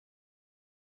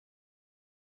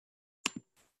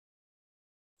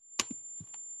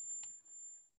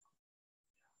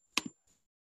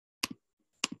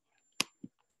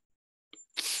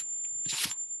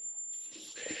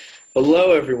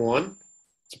Hello, everyone.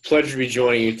 It's a pleasure to be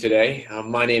joining you today.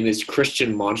 My name is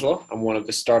Christian Mongelo. I'm one of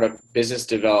the startup business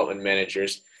development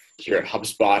managers here at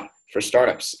HubSpot for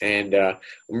startups. And I'm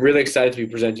really excited to be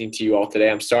presenting to you all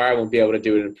today. I'm sorry I won't be able to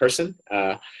do it in person,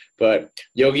 but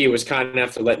Yogi was kind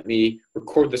enough to let me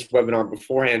record this webinar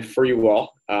beforehand for you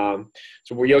all. So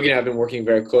Yogi and I have been working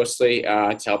very closely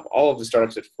to help all of the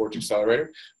startups at Forge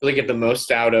Accelerator really get the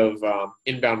most out of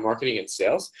inbound marketing and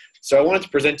sales. So I wanted to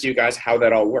present to you guys how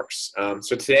that all works.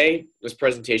 So today, this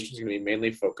presentation is going to be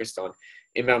mainly focused on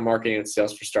inbound marketing and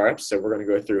sales for startups. So we're going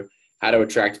to go through how to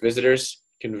attract visitors,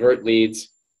 convert leads,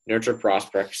 nurture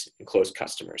prospects, and close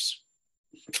customers.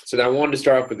 So then I wanted to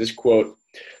start off with this quote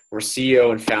from our CEO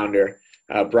and founder,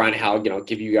 Brian Halligan. I'll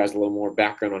give you guys a little more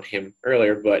background on him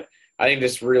earlier, but I think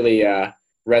this really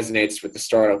resonates with the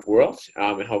startup world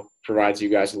and hope provides you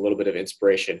guys a little bit of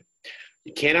inspiration.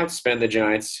 You can't outspend the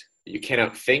giants. You can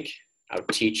outthink,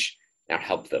 outteach,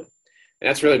 outhelp them. And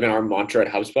that's really been our mantra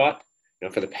at HubSpot,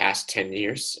 for the past 10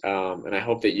 years. And I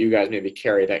hope that you guys maybe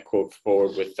carry that quote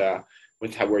forward with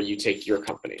where you take your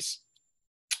companies.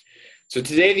 So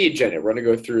today, the agenda, we're going to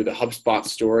go through the HubSpot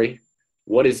story,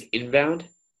 what is inbound,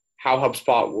 how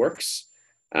HubSpot works,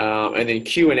 and then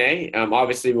Q&A.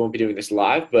 Obviously, we won't be doing this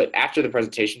live, but after the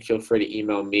presentation, feel free to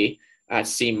email me at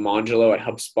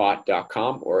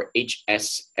cmongelo@hubspot.com or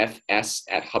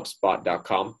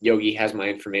hsfs@hubspot.com. Yogi has my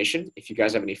information if you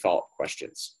guys have any follow-up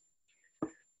questions.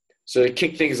 So to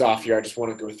kick things off here, I just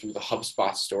want to go through the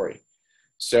HubSpot story.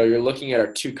 So you're looking at our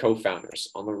two co-founders.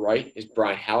 On the right is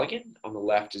Brian Halligan. On the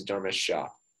left is Dharmesh Shah.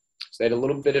 So they had a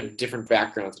little bit of different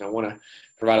backgrounds, and I want to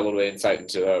provide a little bit of insight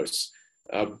into those.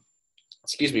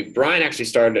 Brian actually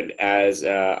started as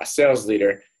a sales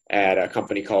leader at a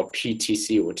company called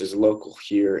PTC, which is local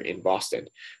here in Boston.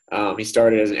 He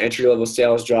started as an entry-level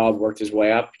sales job, worked his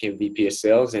way up, became VP of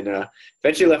sales, and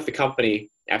eventually left the company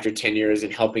after 10 years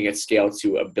and helping it scale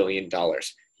to $1 billion.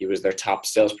 He was their top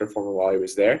sales performer while he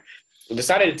was there, and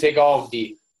decided to take all of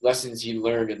the lessons he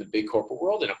learned in the big corporate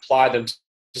world and apply them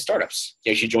to startups.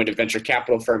 He actually joined a venture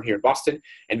capital firm here in Boston,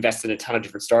 invested in a ton of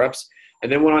different startups, and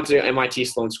then went on to MIT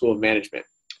Sloan School of Management,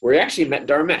 where he actually met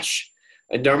Dharmesh.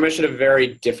 And Dharmesh had a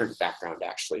very different background,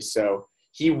 actually. So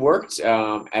he worked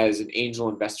as an angel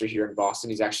investor here in Boston.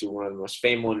 He's actually one of the most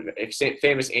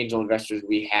famous angel investors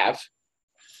we have.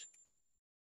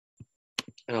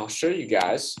 And I'll show you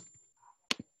guys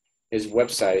his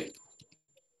website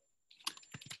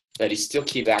that he still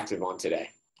keeps active on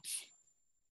today.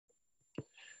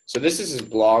 So this is his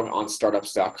blog on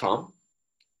startups.com.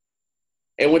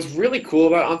 And what's really cool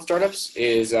about On Startups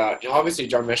is, obviously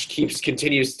Dharmesh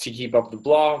continues to keep up the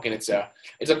blog, and it's a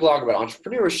blog about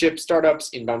entrepreneurship, startups,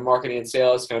 inbound marketing and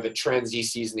sales, kind of the trends he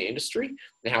sees in the industry,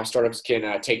 and how startups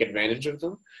can take advantage of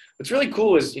them. What's really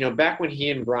cool is, back when he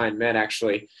and Brian met,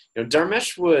 actually,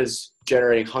 Dharmesh was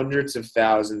generating hundreds of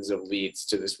thousands of leads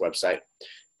to this website,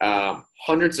 and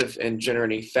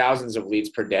generating thousands of leads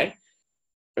per day,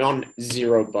 and on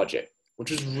zero budget, which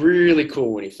was really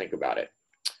cool when you think about it.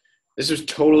 This was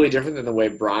totally different than the way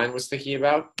Brian was thinking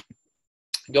about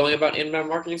going about inbound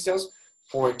marketing sales,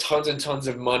 pouring tons and tons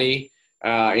of money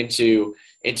into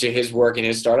his work and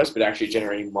his startups, but actually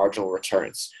generating marginal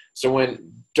returns. So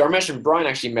when Dharmesh and Brian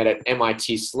actually met at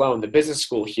MIT Sloan, the business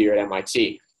school here at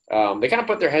MIT, they kind of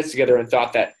put their heads together and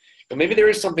thought that maybe there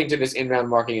is something to this inbound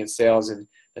marketing and sales, and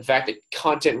the fact that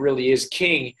content really is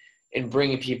king in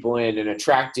bringing people in and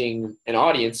attracting an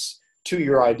audience to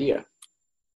your idea.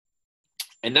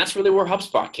 And that's really where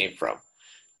HubSpot came from.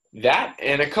 That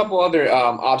and a couple other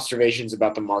observations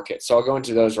about the market. So I'll go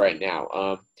into those right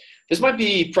now. This might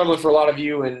be prevalent for a lot of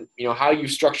you and how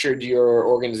you've structured your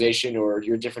organization or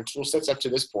your different tool sets up to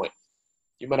this point.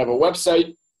 You might have a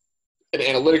website, an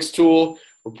analytics tool,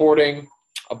 reporting,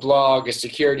 a blog, a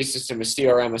security system, a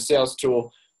CRM, a sales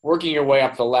tool, working your way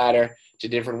up the ladder to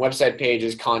different website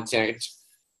pages, content.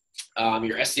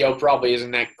 Your SEO probably isn't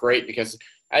that great because,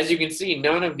 as you can see,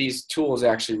 none of these tools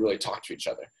actually really talk to each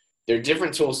other. They're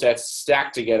different tool sets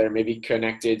stacked together, maybe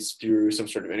connected through some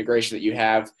sort of integration that you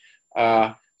have.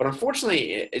 But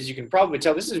unfortunately, as you can probably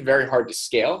tell, this is very hard to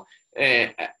scale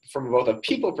from both a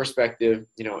people perspective,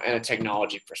 and a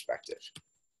technology perspective.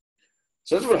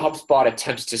 So that's what HubSpot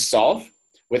attempts to solve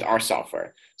with our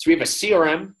software. So we have a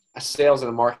CRM, a sales, and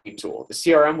a marketing tool. The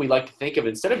CRM, we like to think of,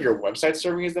 instead of your website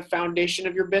serving as the foundation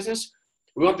of your business,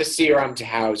 we want the CRM to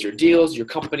house your deals, your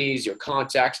companies, your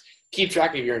contacts, keep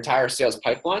track of your entire sales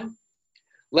pipeline,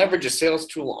 leverage a sales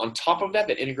tool on top of that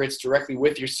integrates directly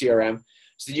with your CRM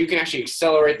so that you can actually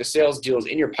accelerate the sales deals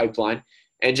in your pipeline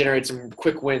and generate some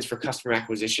quick wins for customer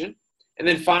acquisition. And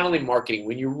then finally, marketing.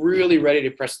 When you're really ready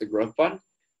to press the growth button,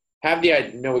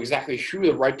 know exactly who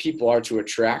the right people are to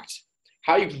attract,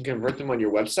 how you can convert them on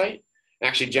your website, and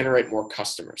actually generate more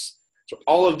customers. So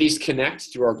all of these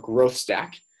connect through our growth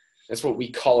stack. That's what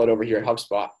we call it over here at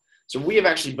HubSpot. So we have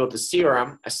actually built a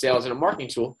CRM, a sales, and a marketing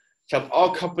tool to help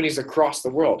all companies across the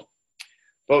world.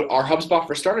 But our HubSpot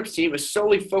for Startups team is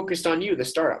solely focused on you, the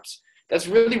startups. That's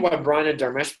really why Brian and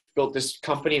Dharmesh built this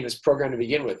company and this program to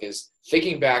begin with, is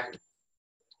thinking back,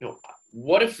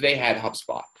 what if they had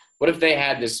HubSpot? What if they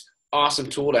had this awesome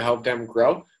tool to help them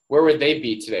grow? Where would they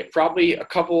be today? Probably a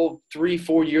couple,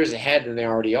 3-4 years ahead than they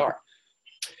already are.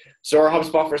 So our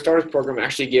HubSpot for Startups program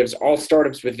actually gives all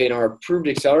startups within our approved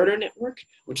Accelerator network,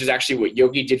 which is actually what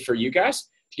Yogi did for you guys,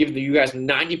 to give you guys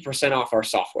 90% off our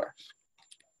software.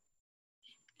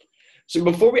 So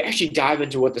before we actually dive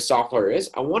into what the software is,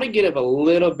 I want to give a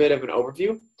little bit of an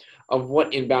overview of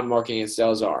what inbound marketing and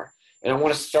sales are. And I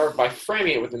want to start by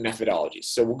framing it with the methodologies.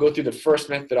 So we'll go through the first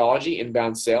methodology,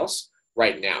 inbound sales,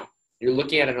 right now. You're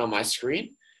looking at it on my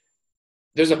screen.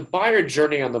 There's a buyer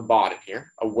journey on the bottom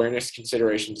here, awareness,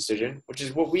 consideration, decision, which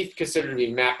is what we consider to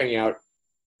be mapping out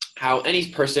how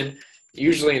any person,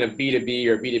 usually in a B2B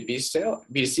or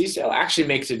B2C sale, actually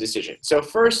makes a decision. So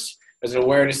first, as an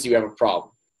awareness, you have a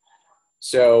problem.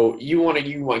 So you want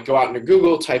to go out into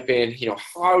Google, type in,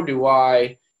 how do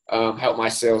I help my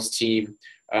sales team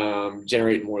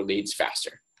generate more leads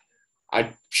faster?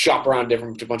 I shop around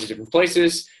a bunch of different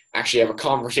places, actually have a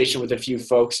conversation with a few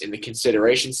folks in the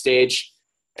consideration stage.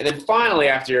 And then finally,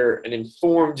 after an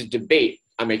informed debate,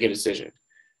 I make a decision.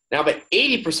 Now, about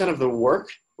 80% of the work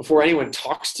before anyone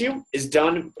talks to you is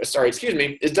done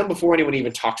before anyone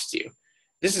even talks to you.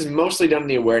 This is mostly done in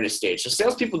the awareness stage. So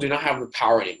salespeople do not have the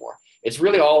power anymore. It's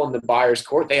really all in the buyer's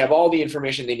court. They have all the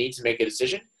information they need to make a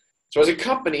decision. So as a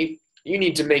company, you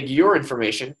need to make your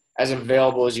information as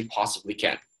available as you possibly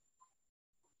can.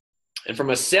 And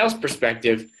from a sales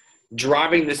perspective,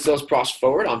 driving the sales process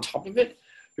forward on top of it,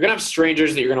 you're going to have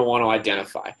strangers that you're going to want to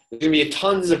identify. There's going to be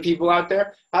tons of people out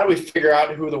there. How do we figure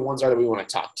out who the ones are that we want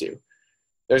to talk to?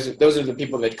 Those are the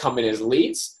people that come in as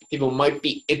leads. People might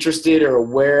be interested or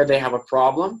aware they have a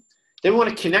problem. They want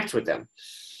to connect with them.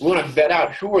 We want to vet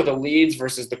out who are the leads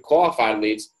versus the qualified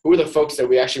leads. Who are the folks that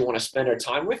we actually want to spend our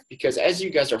time with? Because as you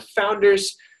guys are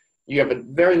founders, you have a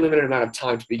very limited amount of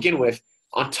time to begin with.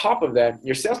 On top of that,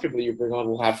 your salespeople that you bring on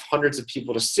will have hundreds of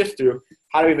people to sift through.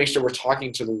 How do we make sure we're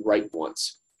talking to the right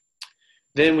ones?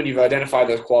 Then when you've identified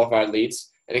those qualified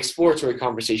leads, an exploratory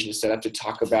conversation is set up to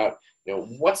talk about,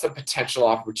 what's the potential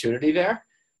opportunity there?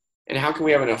 And how can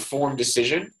we have an informed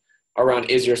decision around,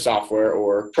 is your software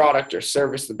or product or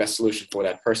service the best solution for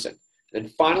that person? And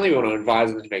then finally, we want to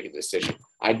advise them to make a decision.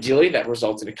 Ideally, that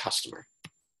results in a customer.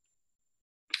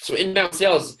 So inbound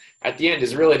sales at the end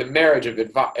is really the marriage of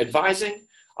advising,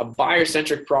 a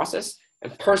buyer-centric process,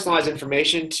 and personalized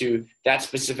information to that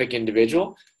specific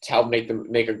individual to help make them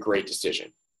make a great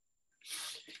decision.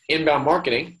 Inbound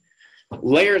marketing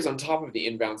layers on top of the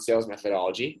inbound sales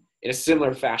methodology in a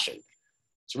similar fashion.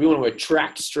 So we want to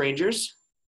attract strangers.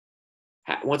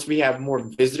 Once we have more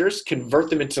visitors,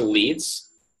 convert them into leads.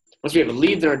 Once we have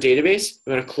leads in our database,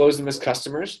 we want to close them as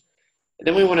customers. And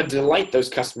then we want to delight those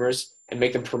customers and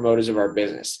make them promoters of our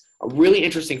business. A really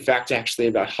interesting fact actually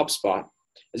about HubSpot,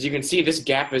 as you can see, this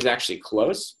gap is actually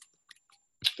closed.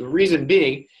 The reason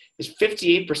being is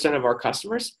 58% of our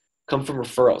customers come from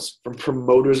referrals, from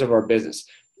promoters of our business.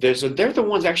 So they're the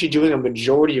ones actually doing a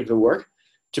majority of the work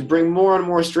to bring more and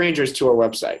more strangers to our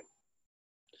website.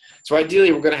 So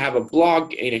ideally, we're going to have a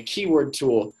blog and a keyword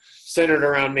tool centered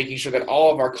around making sure that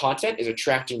all of our content is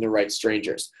attracting the right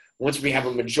strangers. Once we have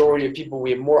a majority of people,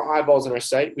 we have more eyeballs on our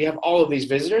site, we have all of these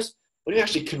visitors, we can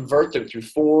actually convert them through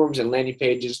forms and landing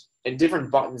pages and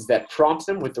different buttons that prompt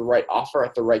them with the right offer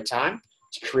at the right time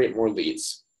to create more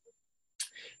leads.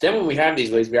 Then when we have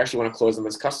these leads, we actually want to close them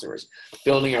as customers,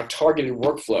 building out targeted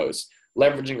workflows,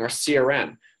 leveraging our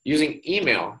CRM, using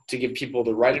email to give people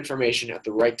the right information at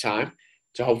the right time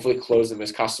to hopefully close them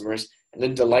as customers, and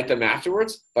then delight them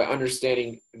afterwards by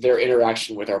understanding their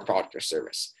interaction with our product or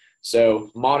service.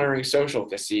 So monitoring social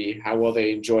to see how well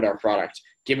they enjoyed our product,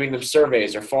 giving them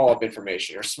surveys or follow-up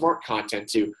information or smart content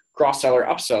to cross-sell or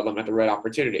upsell them at the right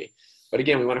opportunity. But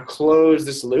again, we want to close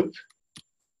this loop.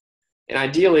 And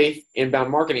ideally,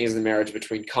 inbound marketing is the marriage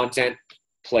between content,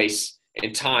 place,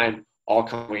 and time all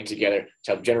coming together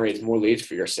to help generate more leads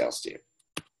for your sales team.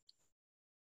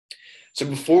 So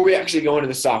before we actually go into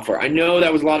the software, I know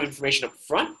that was a lot of information up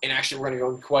front, and actually we're going to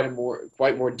go into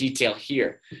quite more detail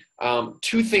here.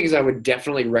 Two things I would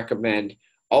definitely recommend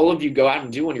all of you go out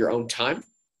and do on your own time.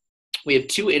 We have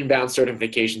 2 inbound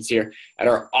certifications here at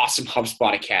our awesome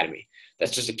HubSpot Academy.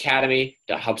 That's just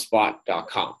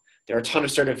academy.hubspot.com. There are a ton of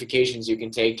certifications you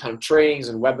can take, ton of trainings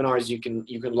and webinars you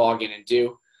can log in and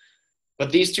do.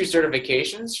 But these two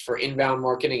certifications for inbound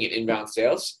marketing and inbound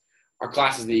sales are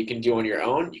classes that you can do on your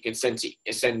own. You can send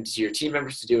to your team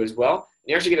members to do as well. And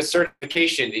you actually get a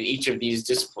certification in each of these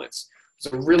disciplines.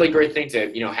 It's a really great thing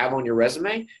to have on your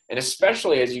resume, and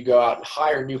especially as you go out and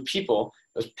hire new people,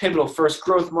 those pivotal first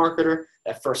growth marketer,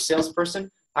 that first salesperson.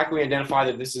 How can we identify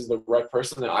that this is the right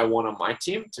person that I want on my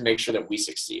team to make sure that we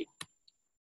succeed?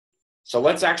 So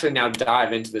let's actually now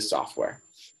dive into the software.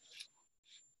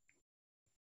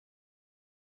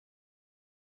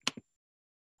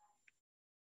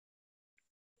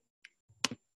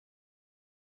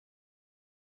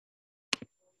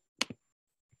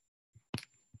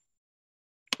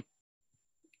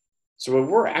 So what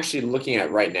we're actually looking at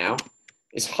right now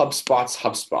is HubSpot's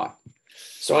HubSpot.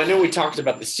 So I know we talked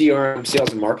about the CRM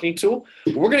sales and marketing tool.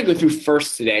 What we're going to go through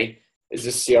first today is the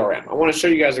CRM. I want to show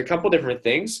you guys a couple different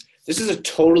things. This is a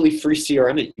totally free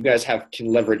CRM that you guys can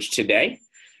leverage today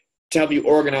to help you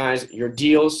organize your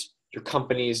deals, your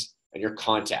companies, and your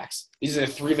contacts. These are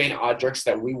the three main objects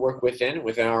that we work within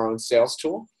our own sales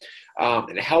tool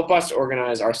and help us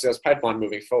organize our sales pipeline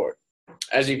moving forward.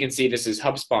 As you can see, this is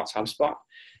HubSpot's HubSpot.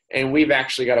 And we've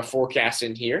actually got a forecast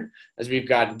in here as we've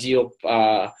got deal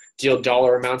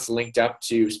dollar amounts linked up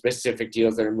to specific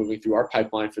deals that are moving through our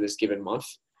pipeline for this given month.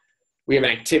 We have an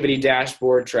activity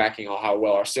dashboard tracking how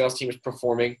well our sales team is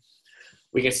performing.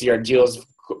 We can see our deals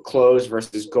closed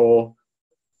versus goal.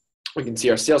 We can see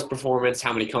our sales performance,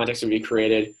 how many contacts have we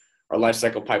created, our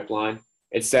lifecycle pipeline,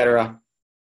 etc.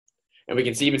 And we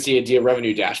can even see a deal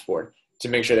revenue dashboard to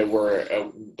make sure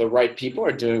that the right people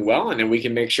are doing well, and then we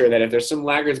can make sure that if there's some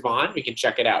laggards behind, we can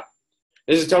check it out.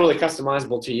 This is totally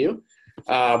customizable to you,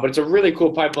 but it's a really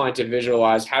cool pipeline to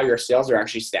visualize how your sales are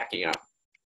actually stacking up.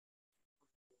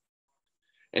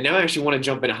 And now I actually want to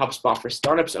jump into HubSpot for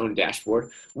Startup's own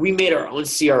dashboard. We made our own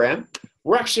CRM.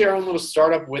 We're actually our own little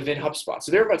startup within HubSpot.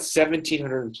 So there are about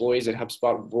 1,700 employees at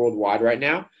HubSpot worldwide right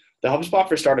now. The HubSpot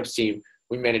for Startups team,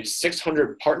 we manage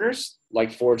 600 partners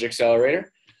like Forge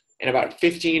Accelerator, and about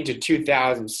 1,500 to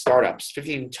 2,000 startups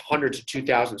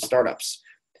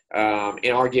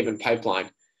in our given pipeline.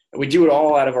 And we do it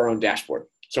all out of our own dashboard.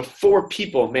 So 4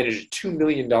 people manage a $2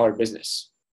 million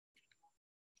business.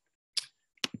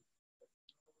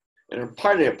 And our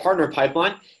partner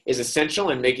pipeline is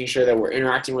essential in making sure that we're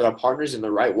interacting with our partners in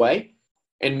the right way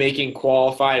and making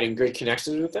qualified and good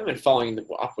connections with them and following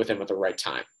up with them at the right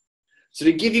time. So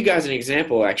to give you guys an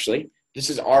example, actually, this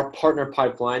is our partner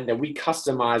pipeline that we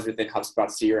customize within HubSpot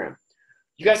CRM.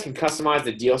 You guys can customize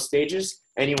the deal stages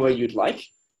any way you'd like.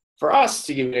 For us,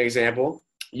 to give you an example,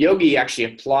 Yogi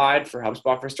actually applied for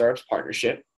HubSpot for Startups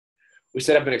partnership. We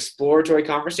set up an exploratory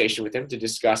conversation with him to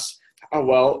discuss how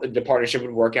well the partnership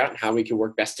would work out and how we could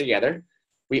work best together.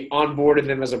 We onboarded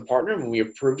them as a partner when we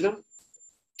approved them.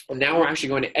 And now we're actually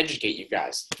going to educate you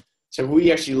guys. So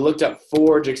we actually looked up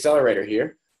Forge Accelerator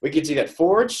here. We can see that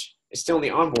Forge is still in the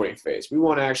onboarding phase. We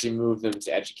want to actually move them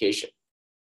to education.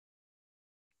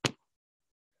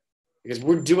 Because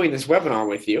we're doing this webinar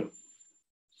with you.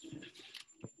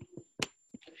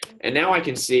 And now I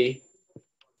can see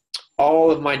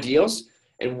all of my deals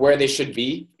and where they should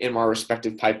be in my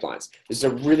respective pipelines. This is a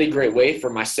really great way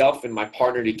for myself and my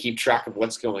partner to keep track of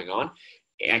what's going on.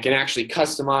 And I can actually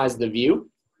customize the view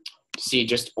to see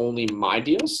just only my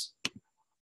deals.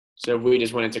 So if we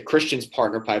just went into Christian's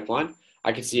partner pipeline,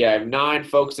 I can see I have 9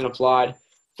 folks in Applied,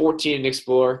 14 in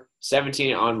Explore, 17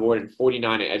 in Onboard, and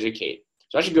 49 in Educate.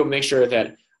 So I should go make sure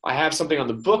that I have something on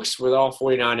the books with all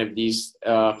 49 of these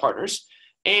partners.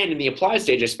 And in the Applied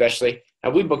stage especially,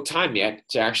 have we booked time yet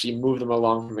to actually move them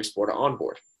along from Explore to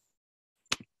Onboard?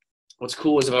 What's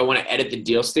cool is if I want to edit the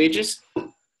deal stages,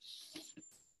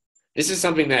 this is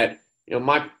something that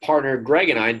my partner Greg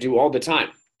and I do all the time.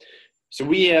 So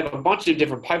we have a bunch of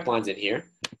different pipelines in here,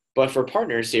 but for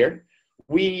partners here,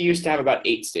 we used to have about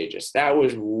 8 stages. That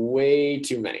was way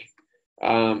too many.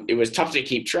 It was tough to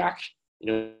keep track.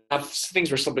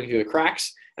 Things were slipping through the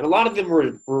cracks, and a lot of them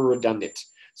were redundant.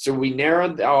 So we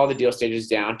narrowed all the deal stages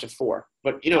down to 4.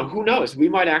 But who knows? We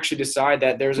might actually decide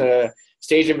that there's a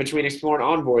stage in between Explore and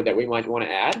Onboard that we might want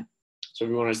to add. So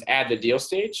if we want to just add the deal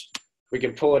stage, we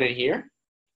can pull it in here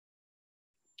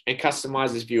and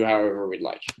customize this view however we'd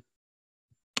like.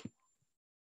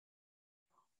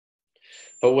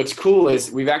 But what's cool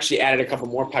is we've actually added a couple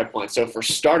more pipelines. So for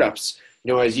startups,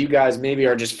 as you guys maybe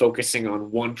are just focusing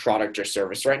on one product or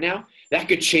service right now, that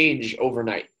could change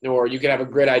overnight. Or you could have a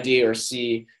great idea or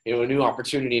see a new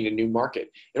opportunity in a new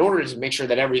market. In order to make sure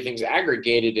that everything's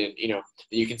aggregated and that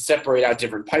you can separate out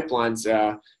different pipelines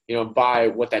by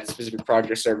what that specific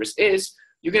product or service is,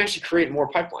 you can actually create more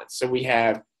pipelines. So we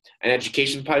have an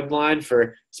education pipeline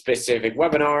for specific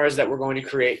webinars that we're going to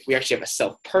create. We actually have a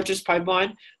self-purchase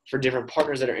pipeline for different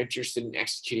partners that are interested in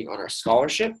executing on our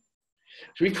scholarship.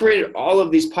 So we created all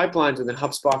of these pipelines within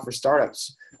HubSpot for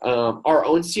Startups, our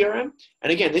own CRM.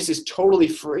 And again, this is totally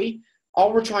free.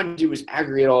 All we're trying to do is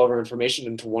aggregate all of our information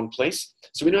into one place.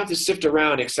 So we don't have to sift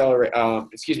around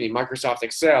Microsoft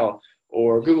Excel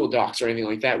or Google Docs or anything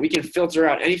like that. We can filter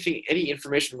out any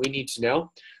information we need to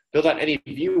know, build out any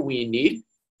view we need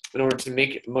in order to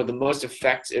make the most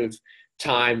effective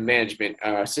time management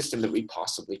system that we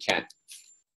possibly can.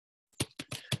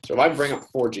 So if I bring up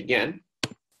Forge again,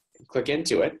 and click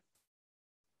into it,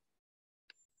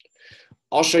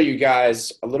 I'll show you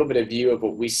guys a little bit of view of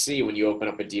what we see when you open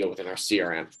up a deal within our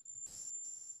CRM.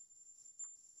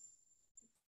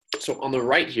 So on the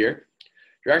right here,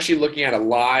 you're actually looking at a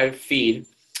live feed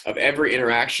of every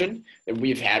interaction that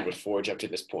we've had with Forge up to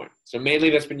this point. So mainly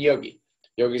that's been Yogi.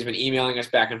 Yogi's been emailing us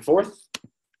back and forth.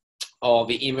 All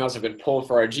the emails have been pulled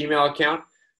for our Gmail account,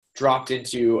 dropped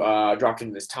into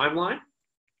this timeline.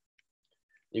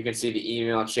 You can see the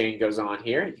email chain goes on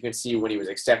here. You can see when he was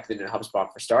accepted in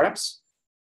HubSpot for Startups.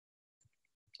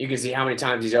 You can see how many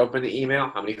times he's opened the email,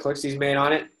 how many clicks he's made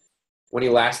on it, when he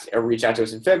last reached out to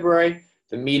us in February,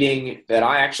 the meeting that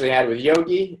I actually had with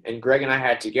Yogi and Greg and I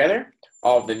had together,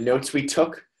 all of the notes we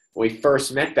took when we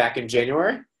first met back in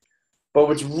January. But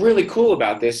what's really cool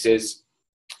about this is,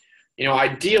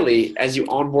 ideally, as you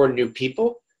onboard new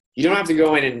people, you don't have to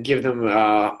go in and give them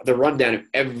the rundown of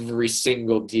every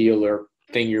single deal or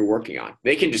thing you're working on.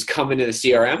 They can just come into the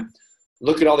CRM,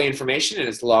 look at all the information, and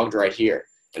it's logged right here.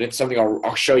 And it's something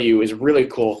I'll show you is really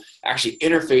cool, actually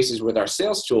interfaces with our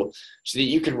sales tool so that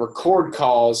you can record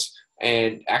calls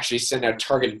and actually send out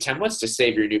targeted templates to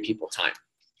save your new people time.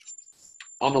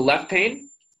 On the left pane,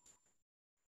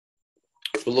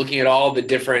 we're looking at all the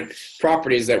different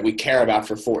properties that we care about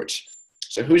for Forge.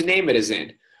 So whose name it is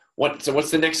in. So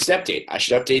what's the next step date? I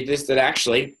should update this that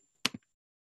actually,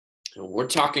 we're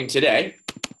talking today.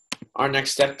 Our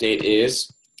next step date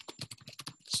is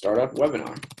startup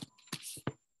webinar.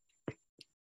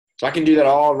 So I can do that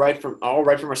all right from our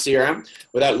CRM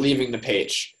without leaving the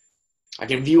page. I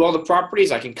can view all the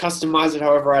properties. I can customize it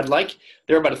however I'd like.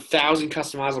 There are about 1,000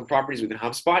 customizable properties within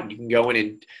HubSpot. You can go in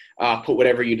and put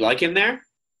whatever you'd like in there.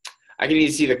 I can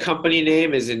even see the company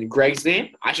name is in Greg's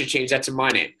name. I should change that to my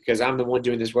name because I'm the one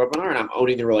doing this webinar and I'm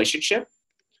owning the relationship.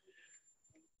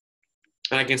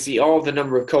 And I can see all the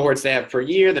number of cohorts they have per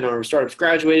year, the number of startups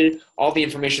graduated, all the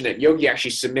information that Yogi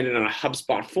actually submitted on a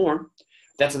HubSpot form.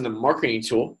 That's in the marketing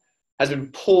tool, has been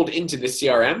pulled into the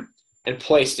CRM and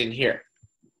placed in here.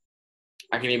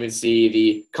 I can even see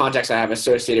the contacts I have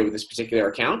associated with this particular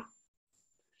account.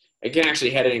 I can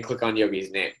actually head in and click on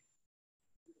Yogi's name.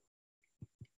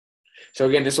 So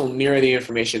again, this will mirror the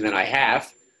information that I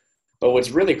have. But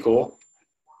what's really cool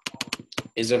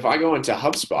is if I go into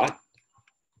HubSpot,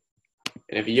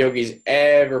 and if Yogi's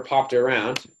ever popped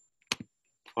around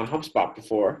on HubSpot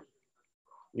before,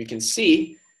 you can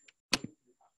see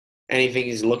anything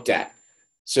he's looked at.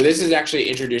 So this is actually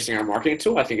introducing our marketing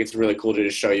tool. I think it's really cool to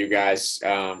just show you guys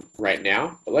right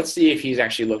now. But let's see if he's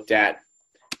actually looked at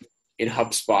in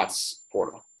HubSpot's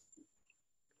portal.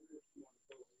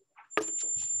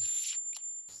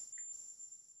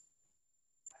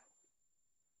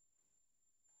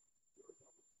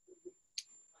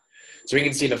 So we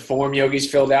can see the form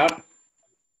Yogi's filled out.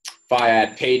 If I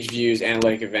add page views,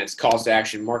 analytic events, calls to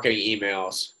action, marketing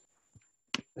emails.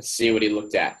 Let's see what he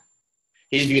looked at.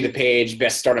 He's viewed the page,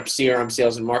 best startup CRM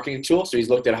sales and marketing tool. So he's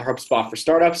looked at HubSpot for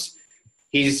startups.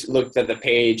 He's looked at the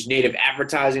page, native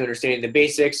advertising, understanding the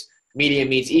basics, media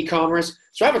meets e-commerce.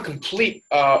 So I have a complete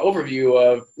overview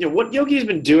of what Yogi has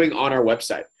been doing on our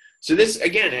website. So this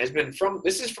again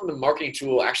this is from the marketing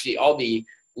tool, actually all the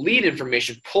lead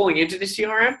information pulling into the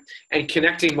CRM and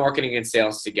connecting marketing and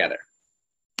sales together.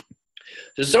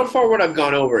 So far what I've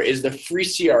gone over is the free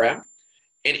CRM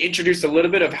and introduced a little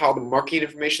bit of how the marketing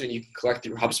information that you can collect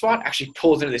through HubSpot actually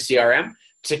pulls into the CRM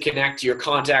to connect your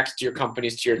contacts, to your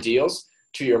companies, to your deals,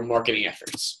 to your marketing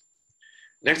efforts.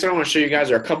 Next, I want to show you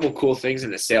guys are a couple of cool things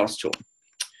in the sales tool.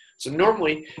 So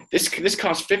normally, this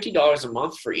costs $50 a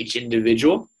month for each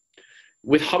individual.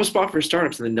 With HubSpot for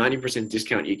startups and the 90%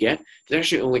 discount you get, it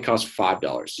actually only costs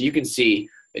 $5. So you can see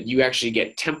that you actually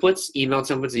get templates, email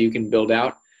templates that you can build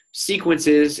out,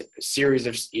 sequences, series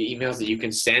of emails that you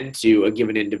can send to a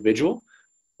given individual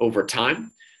over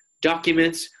time,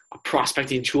 documents, a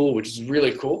prospecting tool, which is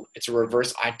really cool. It's a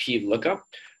reverse IP lookup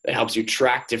that helps you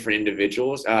track different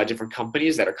individuals, different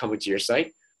companies that are coming to your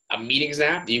site, a meetings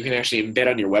app that you can actually embed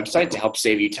on your website to help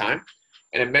save you time,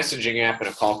 and a messaging app and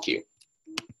a call queue.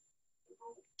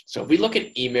 So if we look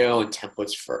at email and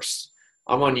templates first,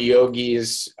 I'm on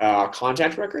Yogi's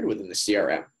contact record within the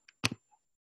CRM.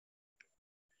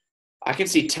 I can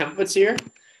see templates here.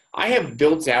 I have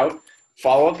built out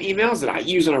follow-up emails that I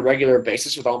use on a regular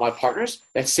basis with all my partners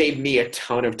that save me a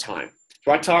ton of time.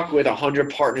 So I talk with 100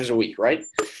 partners a week, right?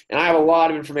 And I have a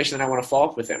lot of information that I want to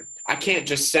follow up with them. I can't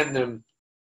just send them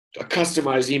a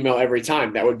customized email every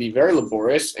time. That would be very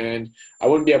laborious, and I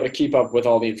wouldn't be able to keep up with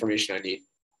all the information I need.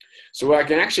 So what I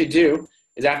can actually do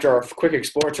is, after our quick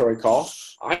exploratory call,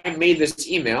 I made this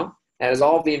email that has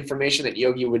all of the information that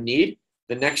Yogi would need,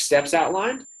 the next steps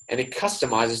outlined, and it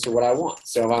customizes to what I want.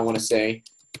 So if I want to say,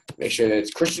 make sure that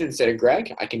it's Christian instead of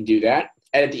Greg, I can do that.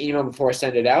 Edit the email before I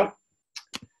send it out,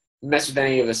 mess with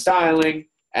any of the styling,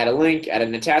 add a link, add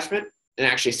an attachment, and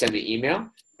actually send the email.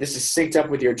 This is synced up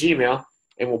with your Gmail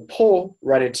and will pull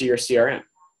right into your CRM.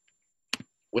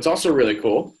 What's also really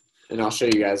cool, and I'll show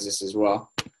you guys this as well,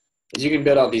 is you can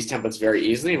build out these templates very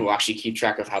easily, and we'll actually keep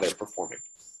track of how they're performing.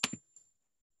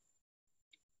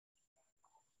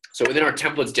 So within our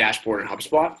templates dashboard in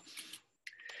HubSpot,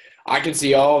 I can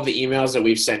see all of the emails that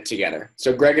we've sent together.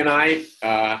 So Greg and I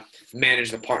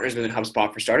manage the partners within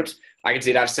HubSpot for startups. I can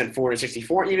see that I've sent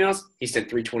 464 emails. He sent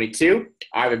 322.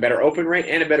 I have a better open rate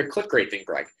and a better click rate than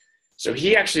Greg. So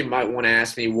he actually might want to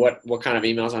ask me what kind of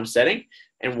emails I'm sending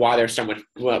and why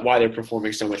they're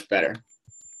performing so much better.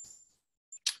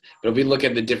 But if we look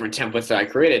at the different templates that I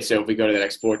created, so if we go to that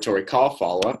exploratory call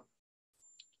follow-up,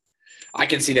 I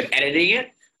can see that editing it,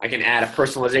 I can add a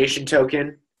personalization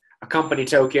token, a company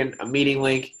token, a meeting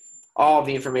link, all of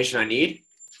the information I need,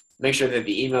 make sure that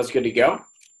the email is good to go,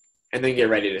 and then get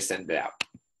ready to send it out.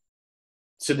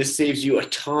 So this saves you a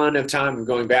ton of time of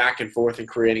going back and forth and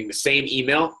creating the same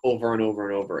email over and over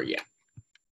and over again.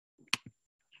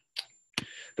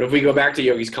 But if we go back to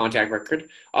Yogi's contact record,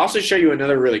 I'll also show you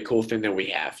another really cool thing that we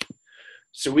have.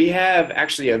 So we have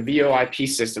actually a VoIP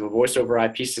system, a voice over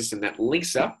IP system that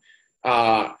links up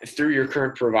through your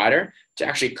current provider to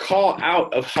actually call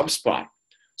out of HubSpot.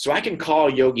 So I can call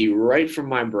Yogi right from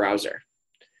my browser,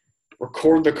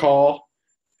 record the call,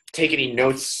 take any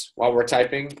notes while we're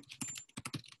typing,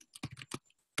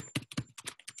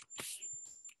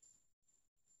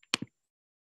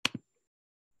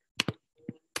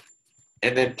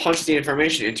 and then punch the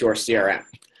information into our CRM.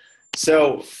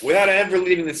 So without ever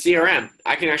leaving the CRM,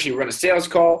 I can actually run a sales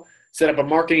call, set up a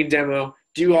marketing demo,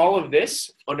 do all of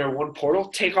this under one portal,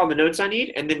 take all the notes I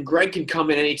need, and then Greg can come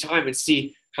in anytime and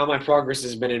see how my progress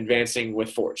has been advancing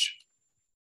with Forge.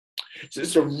 So this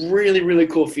is a really, really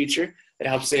cool feature that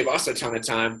helps save us a ton of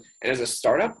time, and as a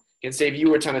startup, can save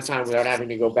you a ton of time without having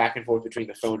to go back and forth between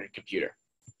the phone and computer.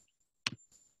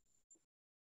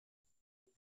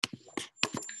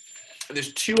 And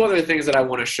there's two other things that I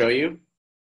want to show you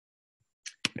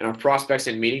in our prospects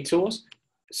and meeting tools.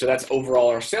 So that's overall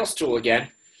our sales tool again,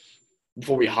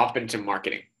 before we hop into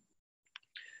marketing.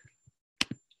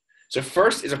 So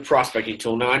first is a prospecting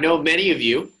tool. Now I know many of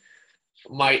you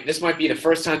this might be the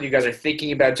first time you guys are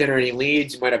thinking about generating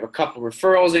leads. You might have a couple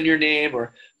referrals in your name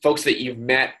or folks that you've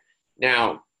met.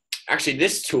 Now, actually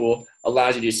this tool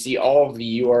allows you to see all of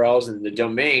the URLs and the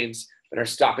domains that are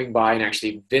stopping by and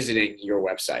actually visiting your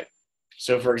website.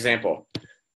 So for example,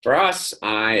 for us,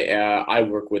 I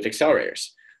work with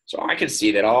accelerators. So I can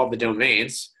see that all of the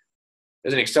domains,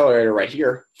 there's an accelerator right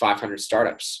here, 500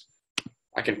 startups.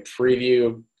 I can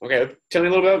preview, okay, tell me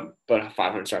a little bit about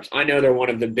 500 startups. I know they're one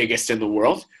of the biggest in the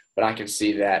world, but I can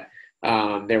see that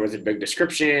there was a big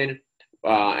description,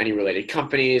 any related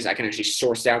companies. I can actually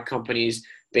source out companies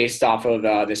based off of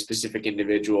this specific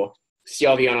individual, see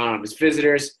all the anonymous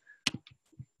visitors,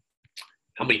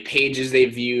 how many pages they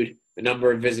viewed, the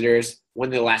number of visitors, when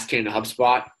they last came to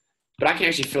HubSpot. But I can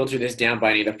actually filter this down by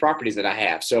any of the properties that I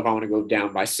have. So if I want to go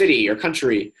down by city or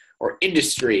country or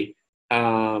industry,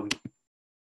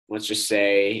 let's just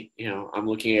say, I'm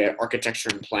looking at architecture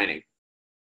and planning.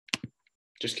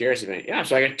 Just curious about it. Yeah,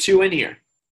 so I got 2 in here.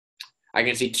 I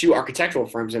can see 2 architectural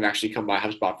firms have actually come by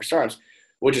HubSpot for startups,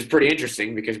 which is pretty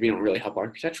interesting because we don't really help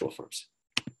architectural firms.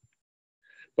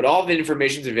 But all of the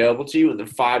information is available to you in the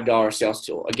 $5 sales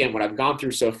tool. Again, what I've gone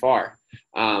through so far,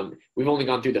 we've only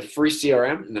gone through the free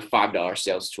CRM and the $5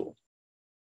 sales tool.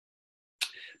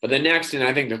 But the next, and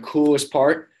I think the coolest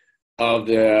part of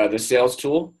the sales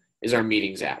tool, is our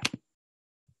meetings app.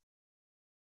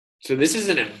 So this is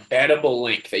an embeddable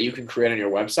link that you can create on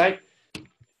your website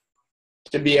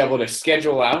to be able to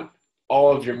schedule out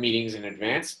all of your meetings in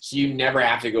advance, so you never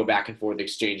have to go back and forth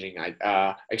exchanging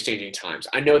times.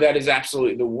 I know that is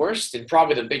absolutely the worst and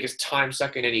probably the biggest time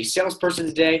suck in any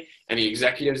salesperson's day, any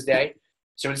executive's day.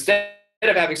 So instead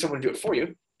of having someone do it for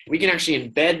you, we can actually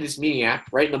embed this meeting app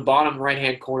right in the bottom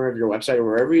right-hand corner of your website or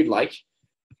wherever you'd like,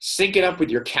 sync it up with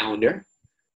your calendar,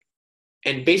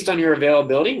 and based on your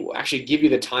availability, we'll actually give you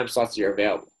the time slots that you're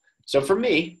available. So for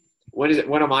me, when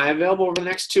am I available over the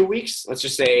next 2 weeks? Let's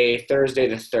just say Thursday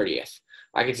the 30th.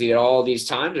 I can see that all these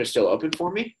times are still open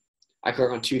for me. I click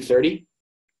on 2:30,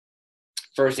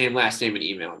 first name, last name, and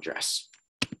email address.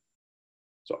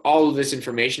 So all of this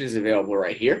information is available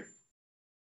right here.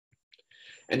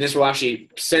 And this will actually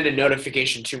send a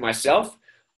notification to myself,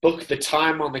 book the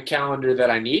time on the calendar that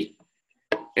I need,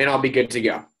 and I'll be good to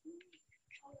go.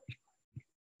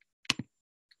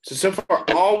 So far,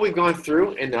 all we've gone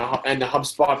through in the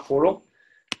HubSpot portal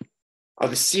are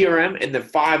the CRM and the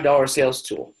 $5 sales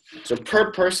tool. So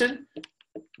per person,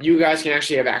 you guys can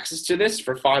actually have access to this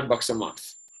for $5 a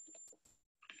month.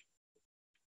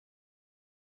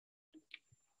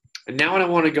 And now what I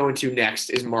want to go into next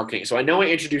is marketing. So I know I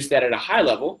introduced that at a high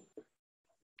level,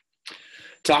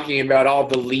 talking about all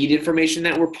the lead information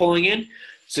that we're pulling in.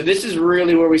 So this is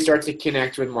really where we start to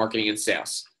connect with marketing and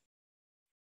sales.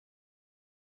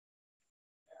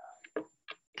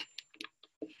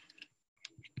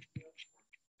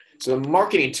 So the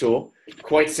marketing tool,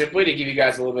 quite simply, to give you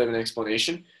guys a little bit of an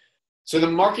explanation. So the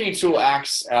marketing tool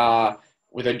acts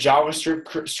with a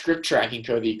JavaScript script tracking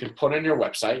code that you can put on your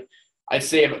website. I'd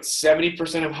say about 70%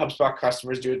 of HubSpot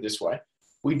customers do it this way.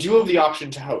 We do have the option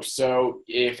to host. So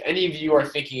if any of you are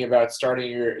thinking about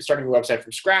starting your website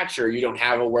from scratch, or you don't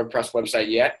have a WordPress website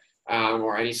yet,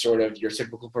 or any sort of your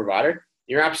typical provider,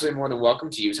 you're absolutely more than welcome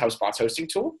to use HubSpot's hosting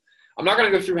tool. I'm not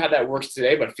going to go through how that works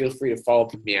today, but feel free to follow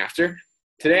up with me after.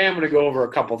 Today, I'm going to go over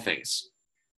a couple things.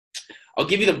 I'll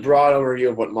give you the broad overview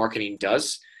of what marketing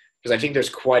does, because I think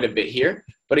there's quite a bit here.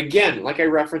 But again, like I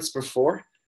referenced before,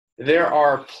 there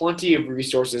are plenty of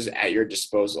resources at your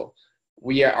disposal.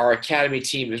 Our Academy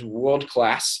team is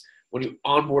world-class. When you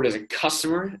onboard as a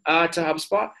customer to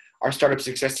HubSpot, our startup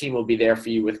success team will be there for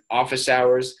you with office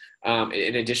hours and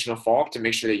additional follow-up to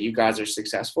make sure that you guys are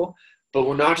successful. But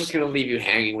we're not just going to leave you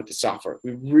hanging with the software.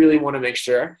 We really want to make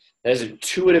sure that as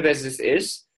intuitive as this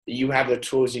is, that you have the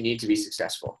tools you need to be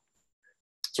successful.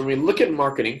 So when we look at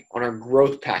marketing on our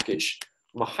growth package,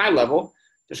 from a high level,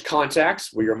 there's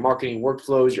contacts where your marketing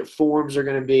workflows, your forms are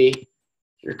going to be,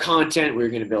 your content where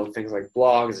you're going to build things like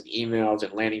blogs and emails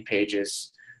and landing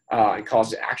pages and calls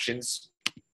to actions.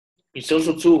 Your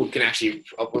social tool can actually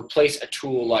replace a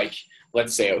tool like,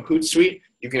 let's say, a Hootsuite.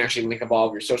 You can actually link up all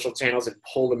of your social channels and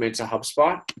pull them into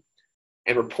HubSpot.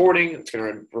 And reporting, it's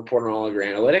going to report on all of your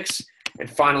analytics. And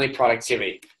finally,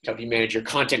 productivity, to help you manage your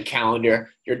content calendar,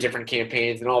 your different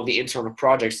campaigns, and all of the internal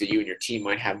projects that you and your team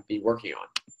might be working on.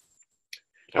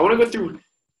 Now, I want to go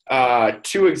through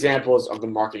 2 examples of the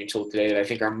marketing tool today that I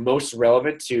think are most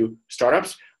relevant to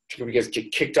startups to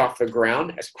get kicked off the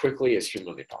ground as quickly as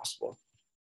humanly possible.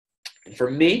 And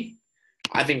for me,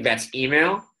 I think that's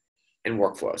email and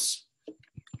workflows.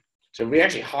 So if we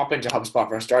actually hop into HubSpot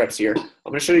for our startups here,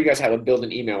 I'm going to show you guys how to build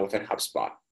an email within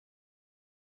HubSpot.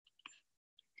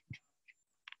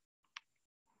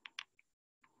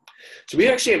 So we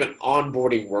actually have an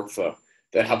onboarding workflow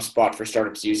that HubSpot for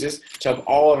Startups uses to help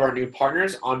all of our new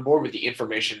partners onboard with the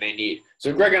information they need.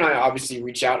 So Greg and I obviously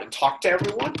reach out and talk to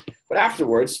everyone, but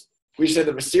afterwards, we send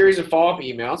them a series of follow-up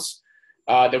emails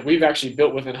that we've actually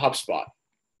built within HubSpot.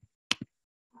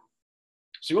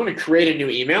 So you want to create a new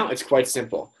email, it's quite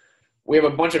simple. We have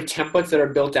a bunch of templates that are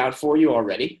built out for you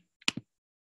already.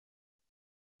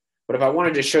 But if I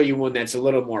wanted to show you one that's a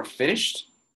little more finished,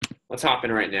 let's hop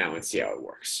in right now and see how it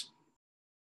works.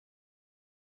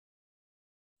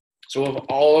 So with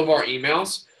all of our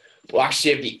emails, we'll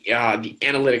actually have the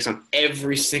analytics on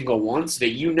every single one so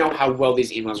that you know how well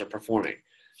these emails are performing.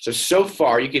 So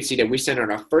far, you can see that we sent out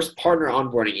our first partner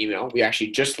onboarding email. We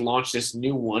actually just launched this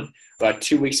new one about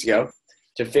 2 weeks ago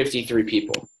to 53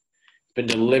 people. It's been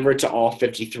delivered to all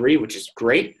 53, which is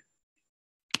great.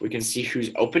 We can see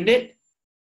who's opened it.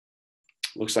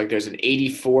 Looks like there's an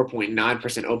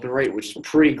 84.9% open rate, which is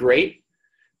pretty great.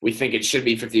 We think it should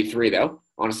be 53 though.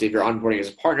 Honestly, if you're onboarding as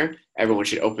a partner, everyone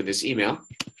should open this email.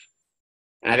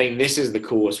 And I think this is the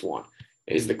coolest one,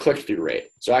 is the click-through rate.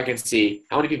 So I can see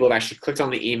how many people have actually clicked on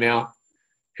the email,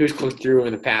 who's clicked through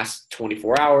in the past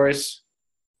 24 hours.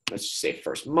 Let's just say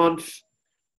first month.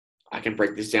 I can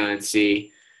break this down and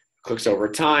see clicks over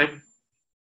time.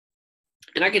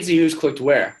 And I can see who's clicked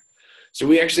where. So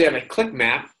we actually have a click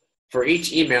map for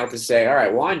each email to say, all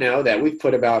right, well, I know that we've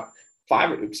put about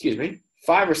 5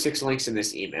 or 6 links in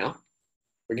this email.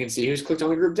 We can see who's clicked on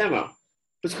the group demo,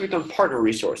 who's clicked on partner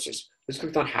resources, who's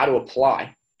clicked on how to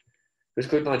apply, who's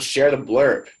clicked on share the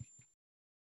blurb,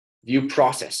 view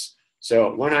process.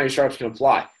 So learn how your startups can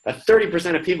apply. But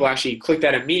 30% of people actually click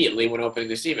that immediately when opening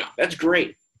this email. That's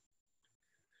great.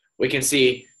 We can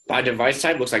see by device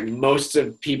type, looks like most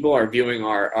of people are viewing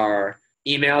our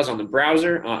emails on the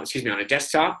browser, on a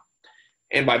desktop.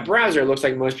 And by browser, it looks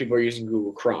like most people are using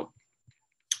Google Chrome.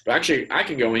 But actually, I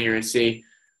can go in here and see,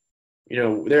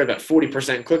 they're about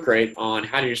 40% click rate on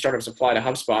how do your startups apply to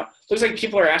HubSpot. Looks like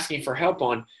people are asking for help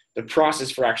on the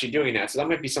process for actually doing that. So that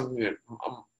might be something that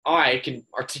I can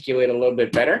articulate a little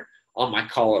bit better on my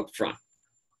call up front.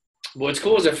 But what's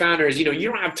cool as a founder is, you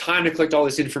don't have time to collect all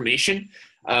this information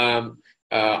on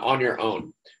your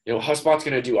own. HubSpot's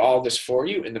going to do all this for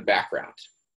you in the background.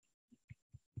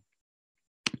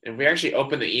 And we actually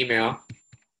open the email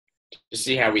to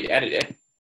see how we'd edit it.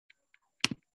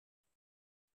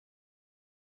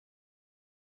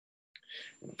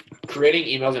 Creating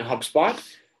emails in HubSpot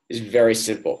is very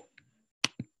simple.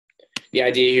 The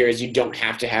idea here is you don't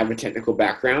have to have a technical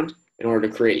background in order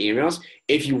to create emails.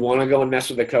 If you want to go and mess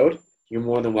with the code, you're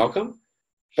more than welcome.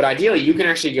 But ideally, you can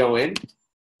actually go in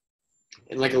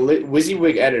and like a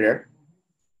WYSIWYG editor,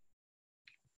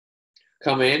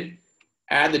 come in,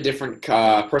 add the different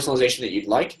personalization that you'd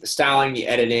like, the styling, the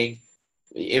editing,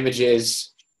 the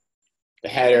images, the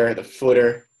header, the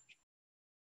footer.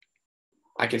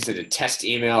 I can send a test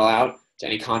email out to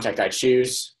any contact I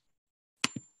choose.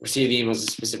 Receive the emails with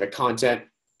specific content.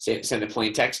 Send a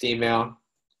plain text email.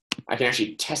 I can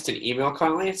actually test an email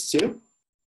client too.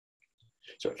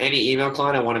 So any email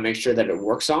client I want to make sure that it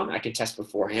works on, I can test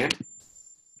beforehand.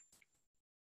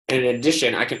 And in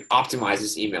addition, I can optimize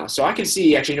this email. So I can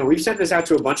see, actually, we've sent this out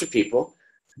to a bunch of people.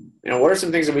 What are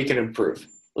some things that we can improve?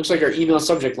 Looks like our email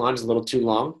subject line is a little too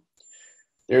long.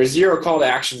 There are 0 call to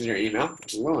actions in your email,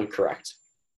 which is a little incorrect.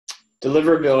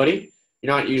 Deliverability,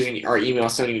 you're not using our email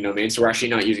sending domain, so we're actually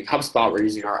not using HubSpot, we're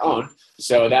using our own.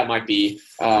 So that might be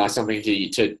something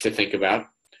to think about.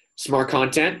 Smart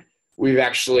content, we've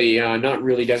actually not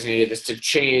really designated this to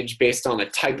change based on the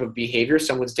type of behavior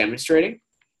someone's demonstrating.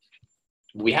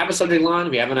 We have a subject line,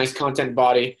 we have a nice content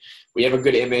body, we have a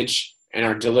good image, and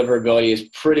our deliverability is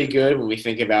pretty good when we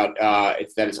think about that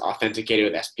it's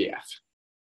authenticated with SPF.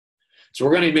 So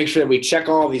we're going to make sure that we check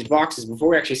all of these boxes before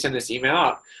we actually send this email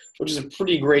out, which is a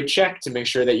pretty great check to make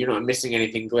sure that you're not missing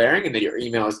anything glaring and that your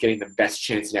email is getting the best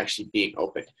chance at actually being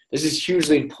opened. This is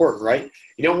hugely important, right?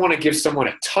 You don't want to give someone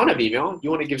a ton of email.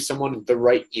 You want to give someone the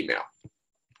right email.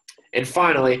 And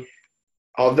finally,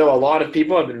 although a lot of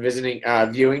people have been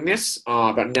viewing this,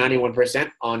 about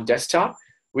 91% on desktop,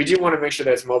 we do want to make sure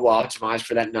that it's mobile optimized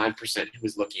for that 9%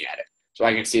 who's looking at it. So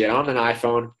I can see that on an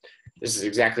iPhone, this is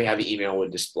exactly how the email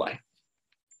would display.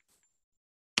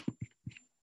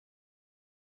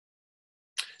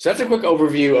 So that's a quick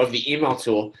overview of the email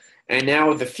tool. And now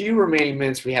with the few remaining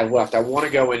minutes we have left, I want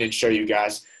to go in and show you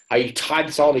guys how you tie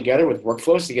this all together with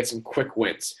workflows to get some quick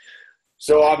wins.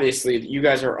 So obviously, you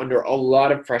guys are under a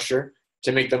lot of pressure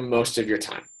to make the most of your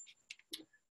time.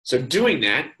 So doing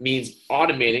that means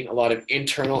automating a lot of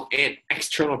internal and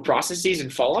external processes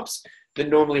and follow-ups that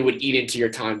normally would eat into your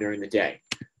time during the day.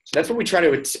 So that's what we try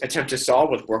to attempt to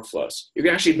solve with workflows. You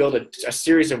can actually build a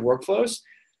series of workflows,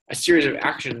 a series of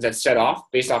actions that set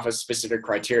off based off of specific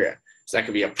criteria. So that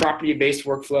could be a property-based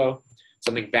workflow,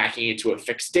 something backing into a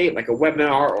fixed date like a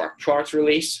webinar or a product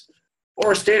release,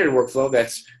 or a standard workflow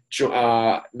that's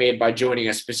made by joining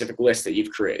a specific list that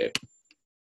you've created.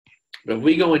 But if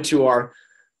we go into our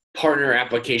partner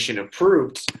application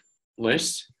approved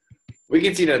list, we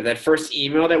can see that first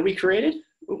email that we created,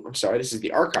 I'm sorry, this is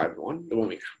the archived one, the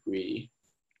one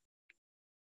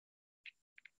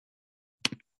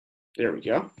there we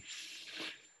go.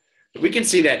 We can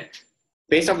see that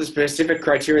based off the specific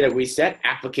criteria that we set,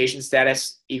 application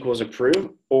status equals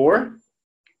approved, or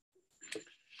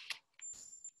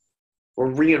we're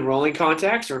re-enrolling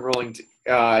contacts or enrolling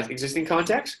existing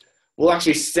contacts, we'll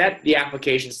actually set the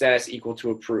application status equal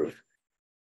to approve.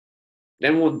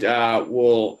 Then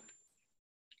we'll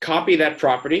copy that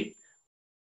property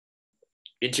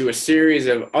into a series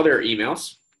of other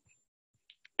emails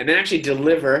and then actually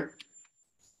deliver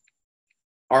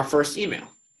our first email.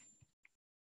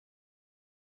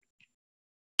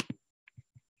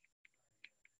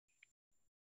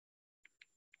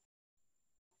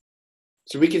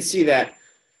 So we can see that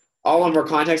all of our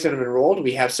contacts that have enrolled,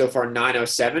 we have so far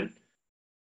 907,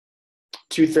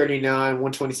 239,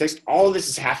 126. All of this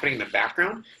is happening in the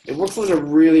background, and workflows are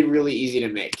really, really easy to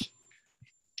make.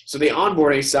 So the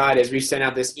onboarding side is we send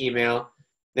out this email,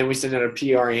 then we send out a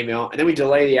PR email, and then we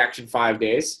delay the action 5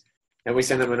 days, and we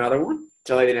send them another one.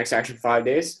 delay the next action 5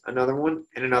 days, another one,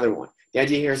 and another one. The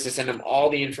idea here is to send them all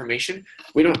the information.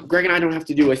 Greg and I don't have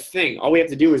to do a thing. All we have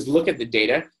to do is look at the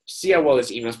data, see how well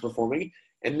this email is performing,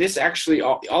 and this actually,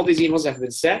 all these emails have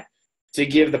been set to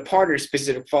give the partner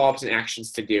specific follow-ups and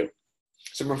actions to do.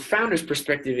 So from a founder's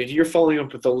perspective, if you're following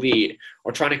up with a lead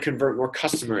or trying to convert more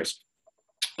customers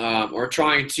or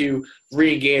trying to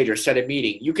re-engage or set a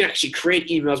meeting, you can actually create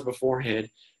emails beforehand,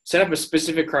 set up a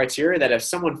specific criteria that if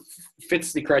someone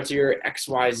fits the criteria X,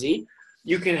 Y, Z,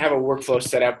 you can have a workflow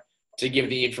set up to give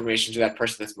the information to that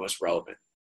person that's most relevant.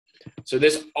 So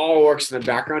this all works in the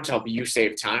background to help you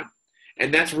save time.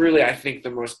 And that's really, I think, the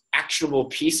most actionable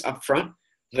piece up front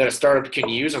that a startup can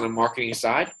use on the marketing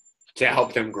side to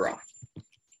help them grow.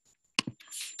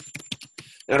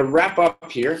 Now to wrap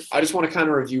up here, I just want to kind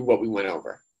of review what we went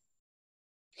over.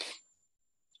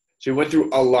 So we went through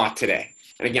a lot today.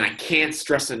 And again, I can't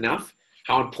stress enough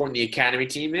how important the Academy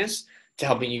team is to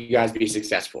helping you guys be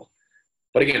successful.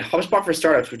 But again, HubSpot for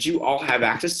Startups, which you all have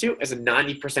access to, is a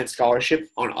 90% scholarship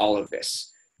on all of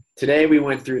this. Today, we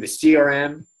went through the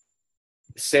CRM,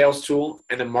 the sales tool,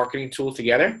 and the marketing tool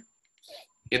together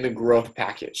in the growth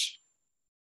package.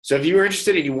 So if you are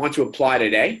interested and you want to apply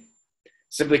today,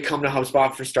 simply come to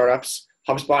HubSpot for Startups,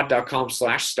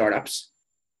 hubspot.com/startups,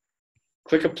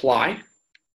 click apply,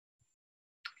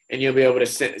 and you'll be able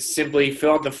to simply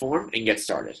fill out the form and get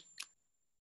started.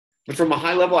 But from a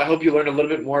high level, I hope you learned a little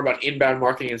bit more about inbound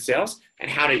marketing and sales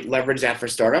and how to leverage that for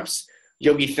startups.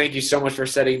 Yogi, thank you so much for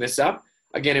setting this up.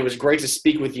 Again, it was great to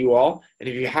speak with you all. And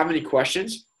if you have any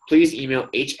questions, please email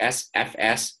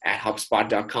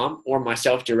hsfs@hubspot.com or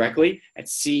myself directly at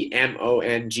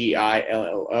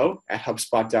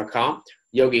cmongillo@hubspot.com.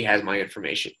 Yogi has my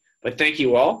information. But thank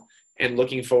you all, and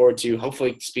looking forward to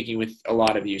hopefully speaking with a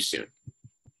lot of you soon.